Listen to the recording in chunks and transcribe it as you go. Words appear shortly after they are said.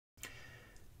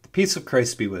Peace of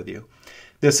Christ be with you.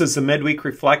 This is the Midweek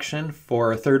Reflection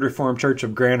for Third Reformed Church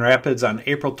of Grand Rapids on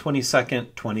April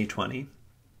 22nd, 2020.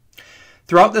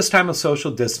 Throughout this time of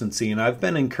social distancing, I've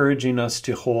been encouraging us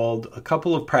to hold a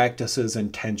couple of practices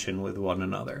in tension with one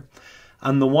another.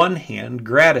 On the one hand,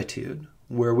 gratitude,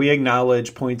 where we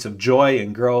acknowledge points of joy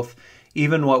and growth,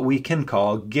 even what we can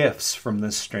call gifts from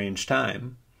this strange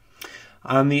time.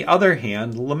 On the other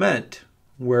hand, lament,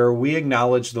 where we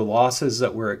acknowledge the losses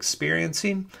that we're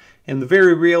experiencing and the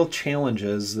very real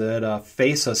challenges that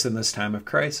face us in this time of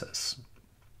crisis.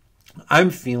 I'm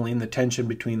feeling the tension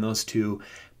between those two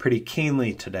pretty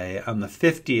keenly today on the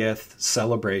 50th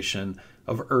celebration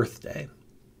of Earth Day.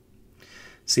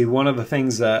 See, one of the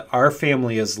things that our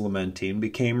family is lamenting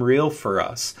became real for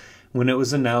us when it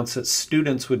was announced that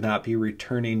students would not be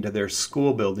returning to their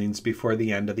school buildings before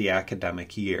the end of the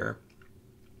academic year.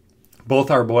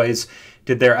 Both our boys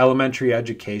did their elementary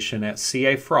education at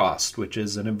C.A. Frost, which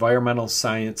is an environmental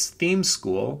science theme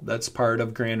school that's part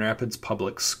of Grand Rapids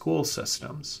Public School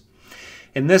Systems.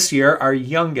 And this year, our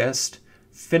youngest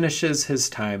finishes his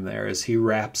time there as he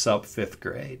wraps up 5th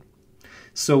grade.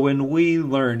 So when we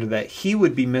learned that he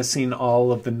would be missing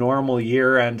all of the normal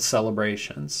year-end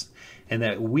celebrations, and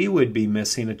that we would be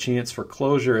missing a chance for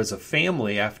closure as a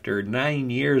family after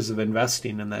 9 years of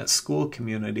investing in that school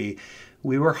community,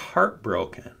 we were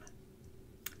heartbroken.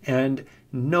 And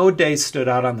no day stood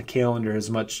out on the calendar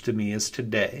as much to me as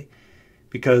today,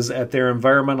 because at their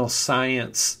environmental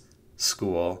science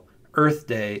school, Earth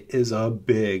Day is a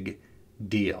big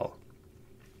deal.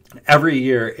 Every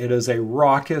year, it is a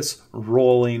raucous,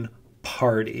 rolling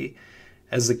party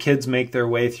as the kids make their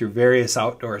way through various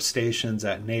outdoor stations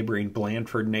at neighboring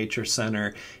Blandford Nature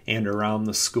Center and around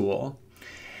the school.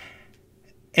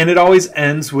 And it always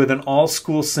ends with an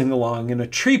all-school sing-along and a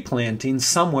tree planting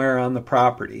somewhere on the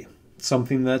property,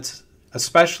 something that's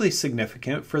especially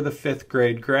significant for the 5th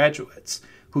grade graduates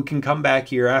who can come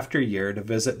back year after year to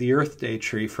visit the Earth Day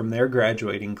tree from their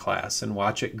graduating class and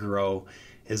watch it grow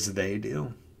as they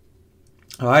do.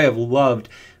 I have loved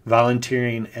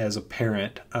volunteering as a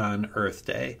parent on Earth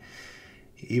Day.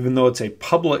 Even though it's a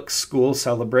public school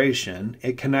celebration,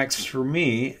 it connects for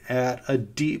me at a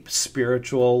deep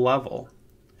spiritual level.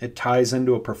 It ties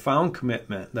into a profound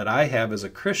commitment that I have as a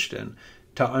Christian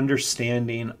to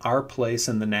understanding our place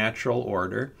in the natural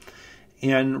order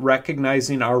and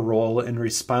recognizing our role and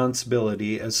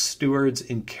responsibility as stewards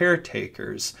and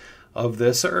caretakers of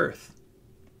this earth.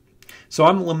 So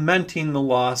I'm lamenting the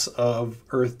loss of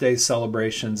Earth Day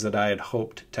celebrations that I had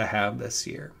hoped to have this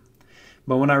year.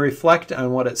 But when I reflect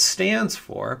on what it stands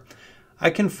for,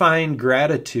 I can find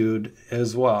gratitude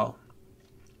as well.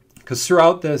 Because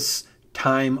throughout this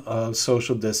time of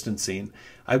social distancing,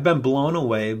 I've been blown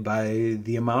away by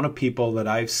the amount of people that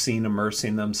I've seen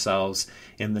immersing themselves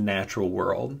in the natural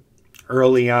world.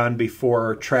 Early on,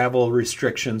 before travel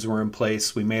restrictions were in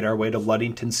place, we made our way to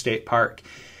Ludington State Park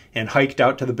and hiked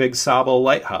out to the Big Sabo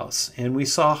Lighthouse, and we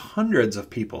saw hundreds of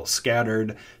people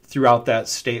scattered throughout that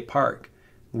state park.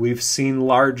 We've seen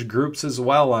large groups as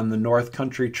well on the North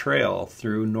Country Trail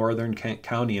through northern Kent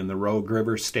County in the Rogue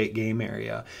River State Game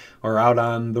Area, or out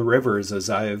on the rivers as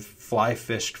I've fly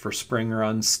fished for spring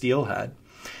run steelhead.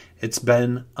 It's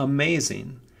been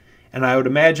amazing. And I would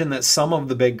imagine that some of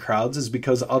the big crowds is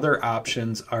because other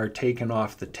options are taken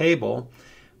off the table,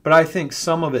 but I think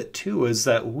some of it too is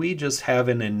that we just have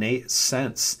an innate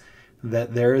sense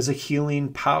that there is a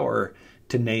healing power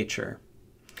to nature.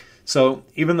 So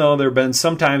even though there have been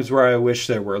some times where I wish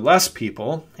there were less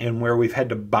people and where we've had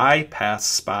to bypass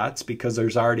spots because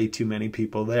there's already too many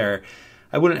people there,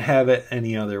 I wouldn't have it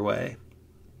any other way.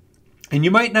 And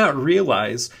you might not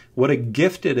realize what a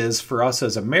gift it is for us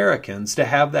as Americans to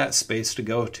have that space to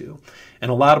go to. And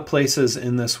a lot of places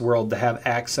in this world to have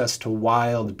access to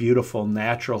wild, beautiful,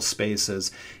 natural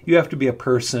spaces, you have to be a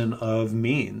person of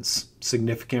means,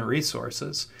 significant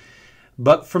resources.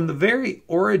 But from the very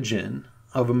origin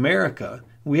of America,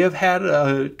 we have had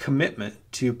a commitment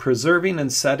to preserving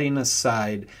and setting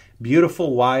aside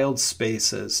beautiful wild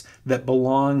spaces that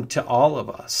belong to all of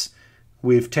us.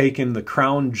 We've taken the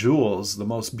crown jewels, the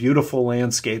most beautiful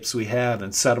landscapes we have,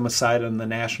 and set them aside in the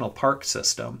national park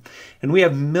system. And we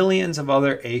have millions of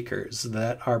other acres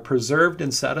that are preserved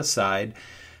and set aside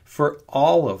for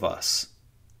all of us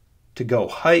to go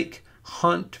hike,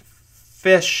 hunt,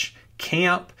 fish,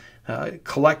 camp,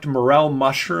 collect morel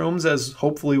mushrooms, as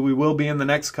hopefully we will be in the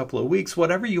next couple of weeks.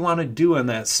 Whatever you want to do in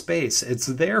that space, it's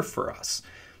there for us.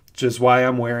 Which is why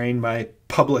I'm wearing my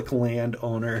public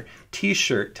landowner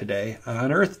t-shirt today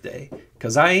on Earth Day,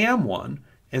 because I am one,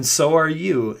 and so are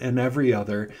you and every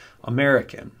other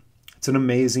American. It's an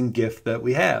amazing gift that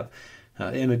we have.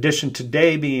 In addition,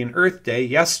 today being Earth Day,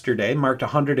 yesterday marked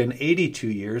 182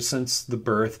 years since the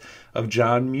birth of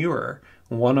John Muir,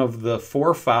 one of the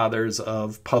forefathers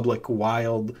of public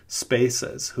wild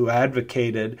spaces, who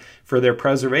advocated for their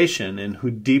preservation and who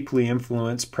deeply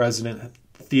influenced President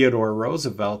Theodore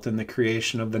Roosevelt in the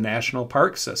creation of the national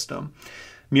park system.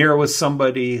 Muir was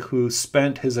somebody who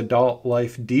spent his adult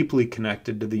life deeply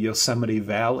connected to the Yosemite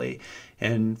Valley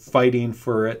and fighting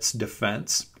for its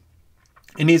defense.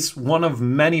 And he's one of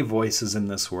many voices in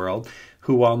this world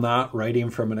who, while not writing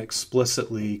from an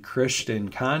explicitly Christian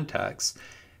context,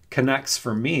 connects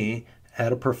for me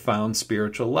at a profound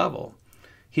spiritual level.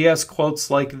 He has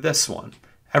quotes like this one: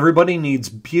 "Everybody needs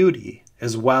beauty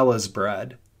as well as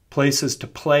bread, places to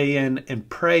play in and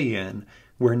pray in,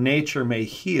 where nature may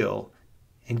heal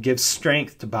and give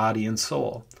strength to body and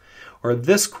soul." Or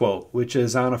this quote, which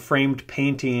is on a framed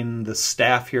painting the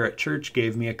staff here at church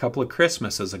gave me a couple of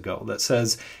Christmases ago, that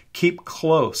says, "Keep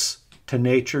close to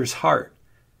nature's heart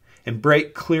and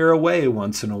break clear away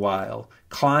once in a while.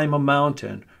 Climb a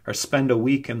mountain or spend a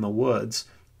week in the woods.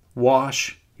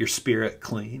 Wash your spirit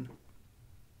clean."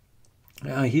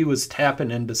 Now, he was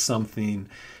tapping into something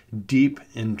deep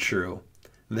and true.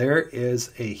 There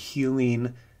is a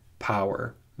healing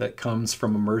power that comes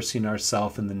from immersing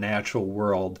ourselves in the natural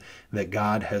world that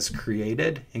God has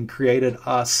created and created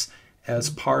us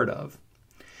as part of.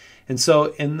 And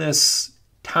so in this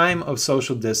time of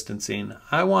social distancing,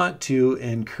 I want to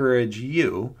encourage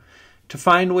you to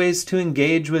find ways to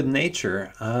engage with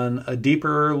nature on a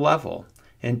deeper level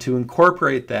and to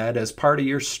incorporate that as part of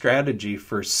your strategy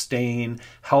for staying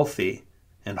healthy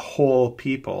and whole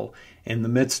people in the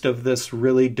midst of this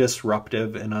really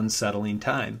disruptive and unsettling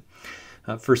time.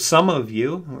 For some of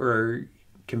you who are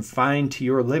confined to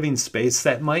your living space,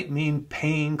 that might mean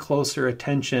paying closer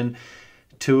attention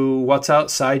to what's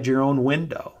outside your own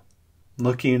window,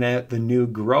 looking at the new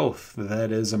growth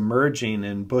that is emerging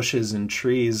in bushes and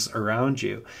trees around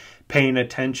you, paying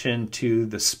attention to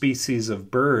the species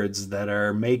of birds that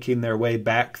are making their way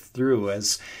back through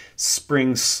as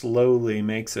spring slowly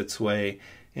makes its way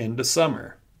into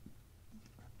summer.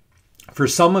 For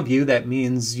some of you, that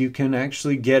means you can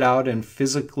actually get out and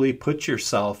physically put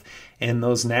yourself in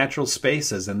those natural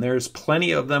spaces, and there's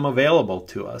plenty of them available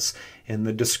to us. In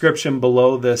the description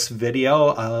below this video,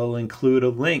 I'll include a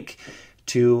link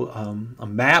to a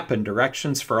map and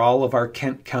directions for all of our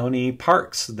Kent County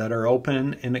parks that are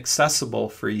open and accessible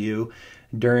for you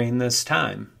during this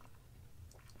time.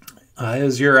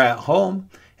 As you're at home,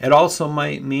 it also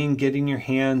might mean getting your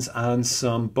hands on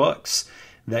some books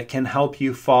that can help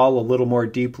you fall a little more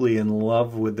deeply in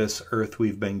love with this earth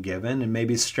we've been given and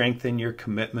maybe strengthen your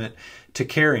commitment to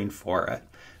caring for it.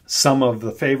 Some of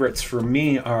the favorites for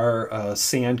me are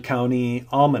Sand County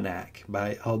Almanac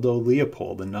by Aldo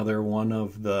Leopold, another one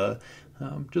of the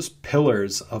just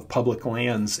pillars of public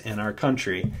lands in our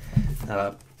country.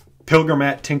 Pilgrim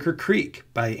at Tinker Creek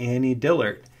by Annie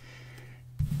Dillard.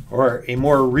 Or a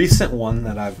more recent one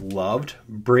that I've loved,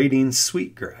 Braiding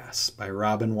Sweetgrass by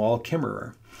Robin Wall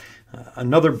Kimmerer.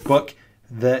 Another book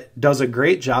that does a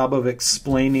great job of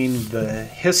explaining the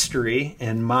history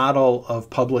and model of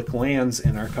public lands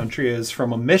in our country is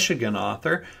from a Michigan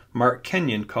author, Mark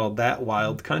Kenyon, called That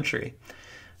Wild Country.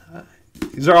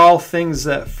 These are all things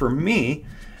that, for me,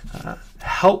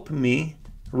 help me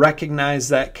recognize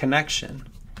that connection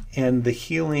and the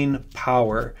healing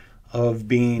power of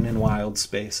being in wild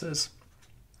spaces.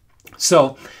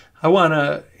 So I want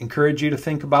to encourage you to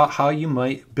think about how you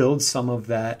might build some of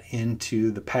that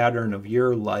into the pattern of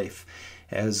your life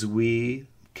as we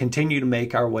continue to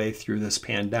make our way through this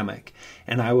pandemic.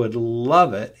 And I would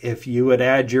love it if you would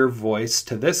add your voice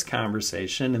to this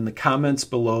conversation in the comments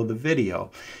below the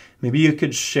video. Maybe you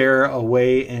could share a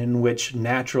way in which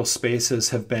natural spaces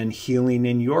have been healing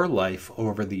in your life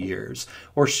over the years,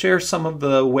 or share some of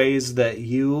the ways that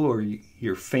you or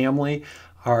your family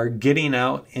are getting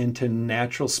out into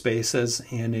natural spaces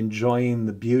and enjoying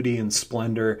the beauty and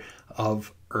splendor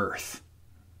of Earth.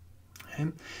 Okay?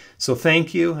 So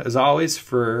thank you, as always,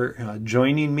 for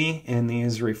joining me in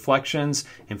these reflections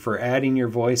and for adding your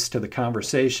voice to the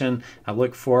conversation. I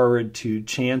look forward to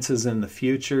chances in the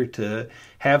future to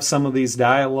have some of these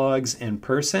dialogues in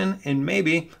person, and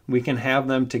maybe we can have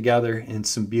them together in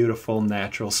some beautiful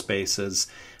natural spaces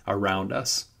around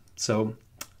us. So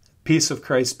peace of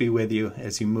Christ be with you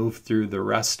as you move through the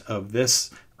rest of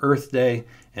this Earth Day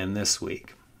and this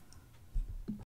week.